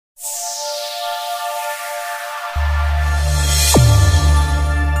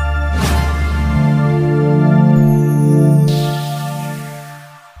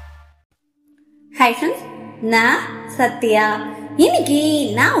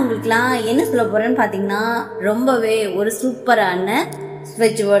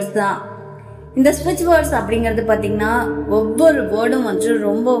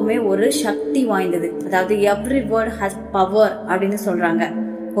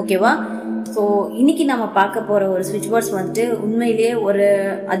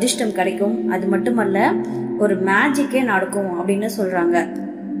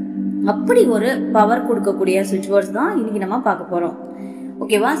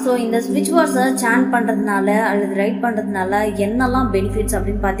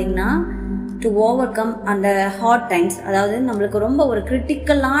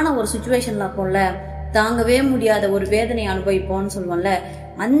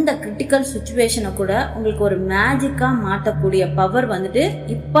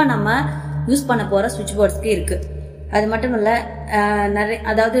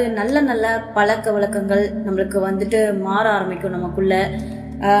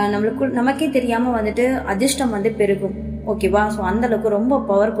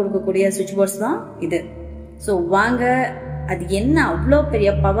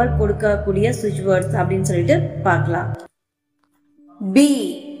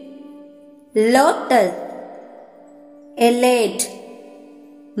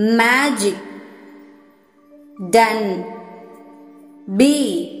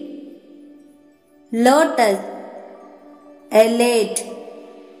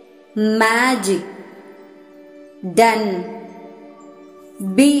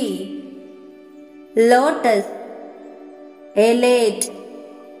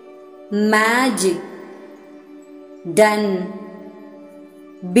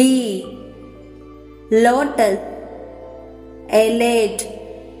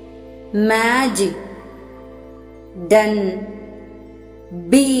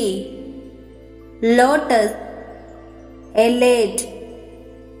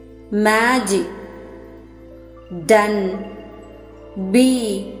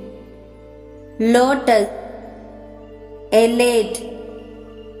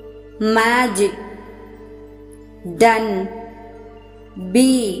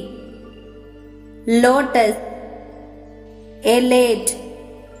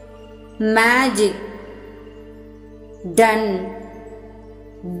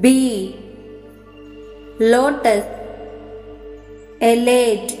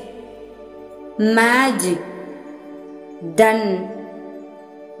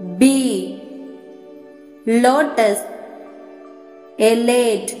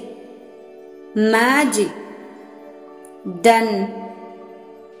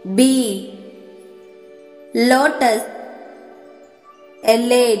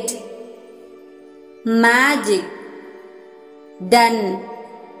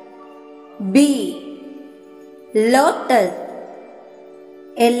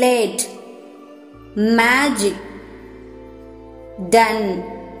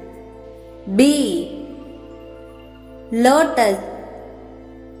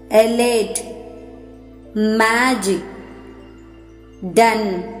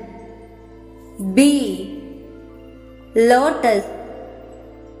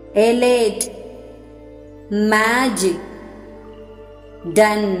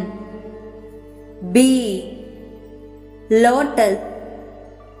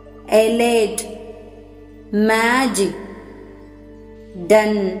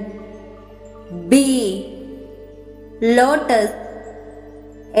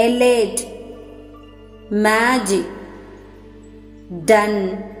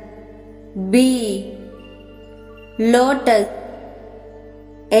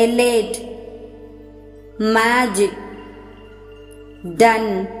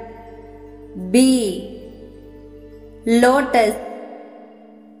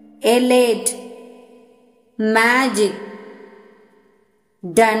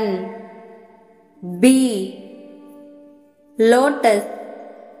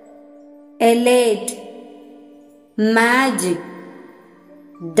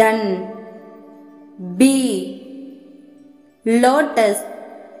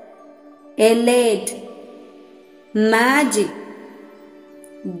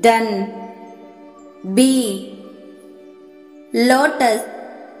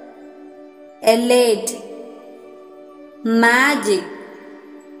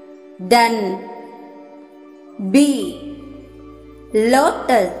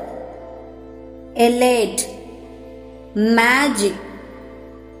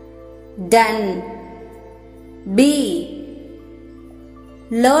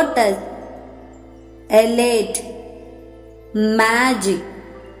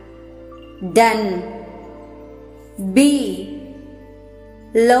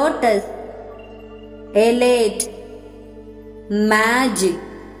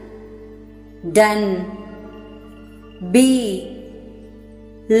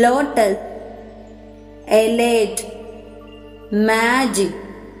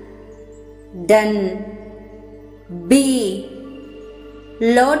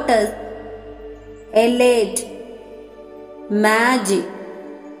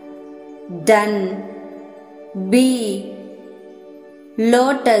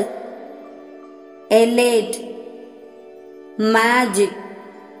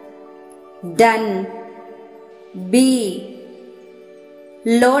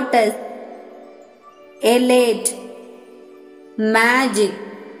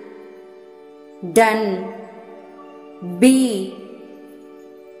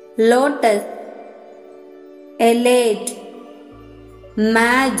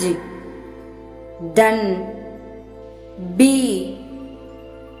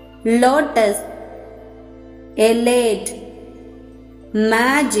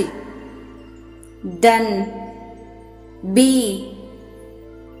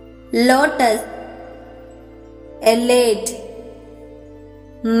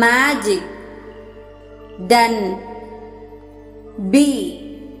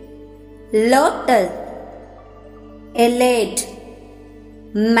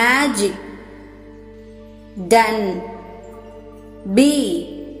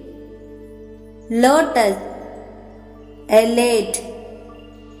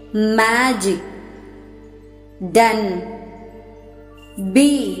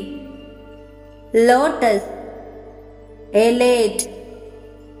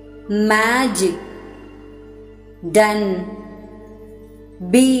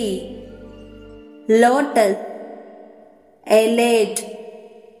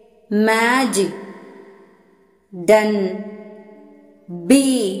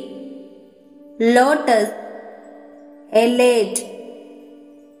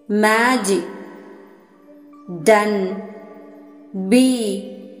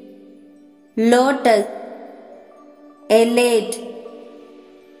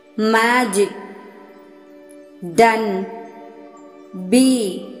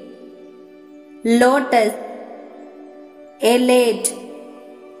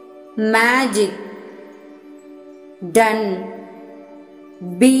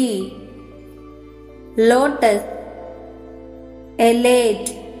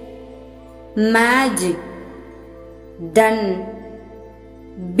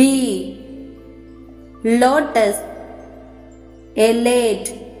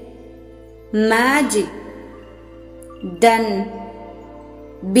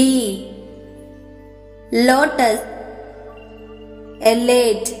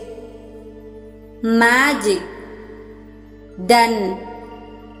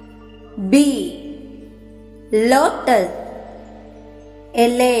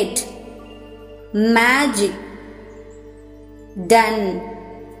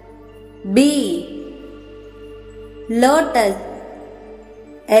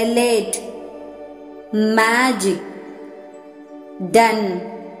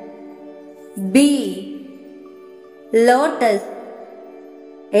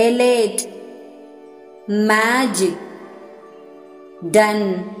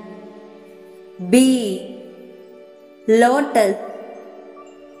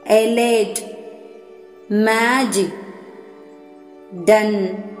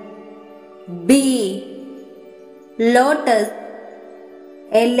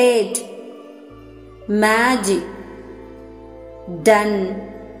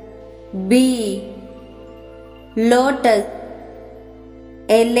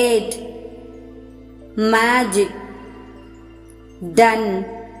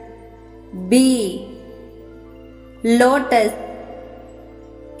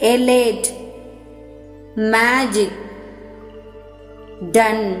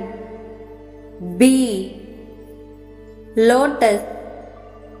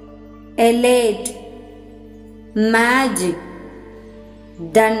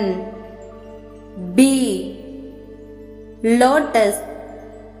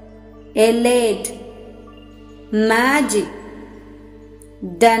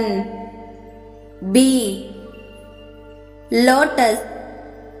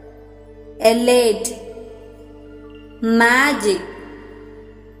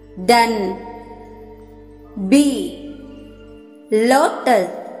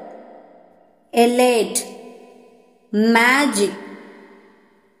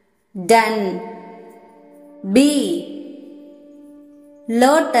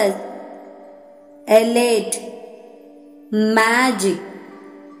elate, magic,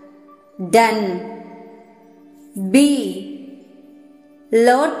 done. B,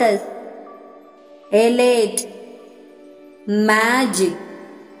 lotus, elate, magic,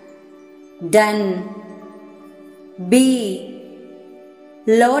 done. B,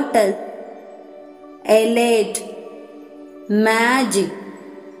 lotus, elate, magic,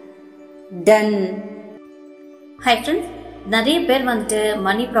 done. Hi friends, நிறைய பேர் வந்துட்டு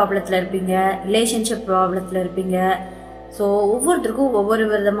மணி ப்ராப்ளத்தில் இருப்பீங்க, ரிலேஷன்ஷிப் ப்ராப்ளத்தில் இருப்பீங்க. ஸோ ஒவ்வொருத்தருக்கும் ஒவ்வொரு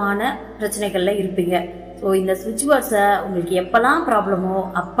விதமான பிரச்சனைகளில் இருப்பீங்க. ஸோ இந்த ஸ்விட்ச் வேர்ட்ஸை உங்களுக்கு எப்போல்லாம் ப்ராப்ளமோ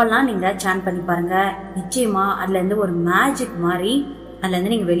அப்போல்லாம் நீங்கள் சேன் பண்ணி பாருங்கள். நிச்சயமாக அதுலேருந்து ஒரு மேஜிக் மாதிரி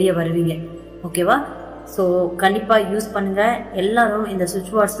அதுலேருந்து நீங்கள் வெளியே வருவீங்க. ஓகேவா? ஸோ கண்டிப்பாக யூஸ் பண்ணுங்கள். எல்லாரும் இந்த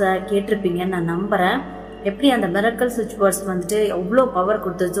ஸ்விட்ச் வேர்ட்ஸை கேட்டிருப்பீங்கன்னு நான் நம்புகிறேன். எப்படி அந்த மிரக்கல் ஸ்விட்ச் வேர்ட்ஸ் வந்துட்டு எவ்வளோ பவர்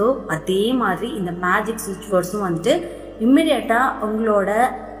கொடுத்ததோ அதே மாதிரி இந்த மேஜிக் ஸ்விட்ச் வேர்ட்ஸும் வந்துட்டு இம்மிடியட்டாக உங்களோட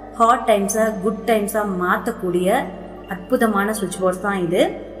ஹார்ட் டைம்ஸை குட் டைம்ஸாக மாற்றக்கூடிய அற்புதமான ஸ்விட்ச் வேர்ட்ஸ் தான் இது.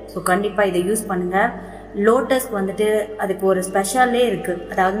 ஸோ கண்டிப்பாக இதை யூஸ் பண்ணுங்கள். லோட்டஸ்க்கு வந்துட்டு அதுக்கு ஒரு ஸ்பெஷலே இருக்குது.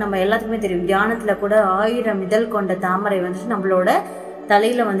 அதாவது நம்ம எல்லாத்துக்குமே தெரியும், தியானத்தில் கூட 1000 இதழ் கொண்ட தாமரை வந்துட்டு நம்மளோட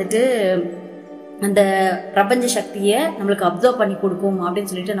தலையில் வந்துட்டு அந்த பிரபஞ்ச சக்தியை நம்மளுக்கு அப்சர்வ் பண்ணி கொடுக்கும்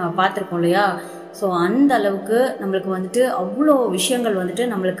அப்படின்னு சொல்லிட்டு நம்ம பார்த்துருக்கோம் இல்லையா? ஸோ அந்த அளவுக்கு நம்மளுக்கு வந்துட்டு அவ்வளோ விஷயங்கள் வந்துட்டு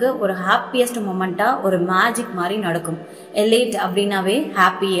நம்மளுக்கு ஒரு ஹாப்பியஸ்ட் மொமெண்ட்டாக ஒரு மேஜிக் மாதிரி நடக்கும். எலேட் அப்படின்னாவே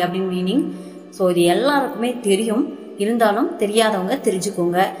ஹாப்பி அப்படின்னு மீனிங். ஸோ இது எல்லாருக்குமே தெரியும், இருந்தாலும் தெரியாதவங்க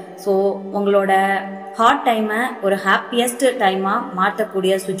தெரிஞ்சுக்கோங்க. ஸோ உங்களோட ஹார்ட் டைமை ஒரு ஹாப்பியஸ்ட் டைமாக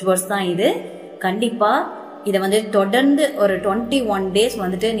மாற்றக்கூடிய ஸ்விட்ச் வேர்ட்ஸ் தான் இது. கண்டிப்பாக இதை வந்து தொடர்ந்து ஒரு 21 days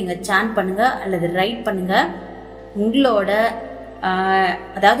வந்துட்டு நீங்கள் சேன் பண்ணுங்கள் அல்லது ரைட் பண்ணுங்கள். உங்களோட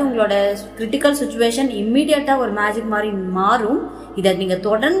அதாவது உங்களோட கிரிட்டிக்கல் சுச்சுவேஷன் இம்மீடியட்டாக ஒரு மேஜிக் மாதிரி மாறும். இதை நீங்கள்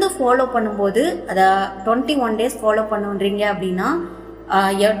தொடர்ந்து ஃபாலோ பண்ணும்போது, அதை 21 days ஃபாலோ பண்ணுறீங்க அப்படின்னா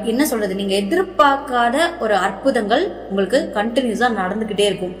என்ன சொல்கிறது, நீங்கள் எதிர்பார்க்காத ஒரு அற்புதங்கள் உங்களுக்கு கண்டினியூஸாக நடந்துக்கிட்டே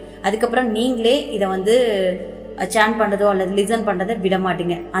இருக்கும். அதுக்கப்புறம் நீங்களே இதை வந்து சேன் பண்ணுறதோ அல்லது லிசன் பண்ணுறதை விட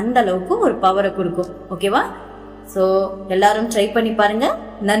மாட்டீங்க. அந்த அளவுக்கு ஒரு பவரை கொடுக்கும். ஓகேவா? ஸோ எல்லாரும் ட்ரை பண்ணி பாருங்க,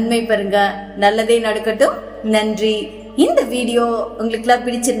 நன்மை பெறுங்க, நல்லதே நடக்கட்டும். நன்றி. இந்த வீடியோ உங்களுக்குலாம்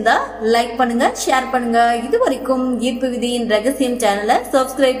பிடிச்சிருந்தா லைக் பண்ணுங்க, ஷேர் பண்ணுங்க. இது வரைக்கும் ஈர்ப்பு விதியின் ரகசியம் சேனலை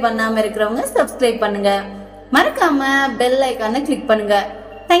சப்ஸ்கிரைப் பண்ணாம இருக்கிறவங்க சப்ஸ்கிரைப் பண்ணுங்க. மறக்காம பெல் ஐக்கானை கிளிக் பண்ணுங்க.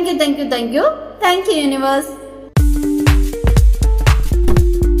 Thank you thank you thank you thank you universe.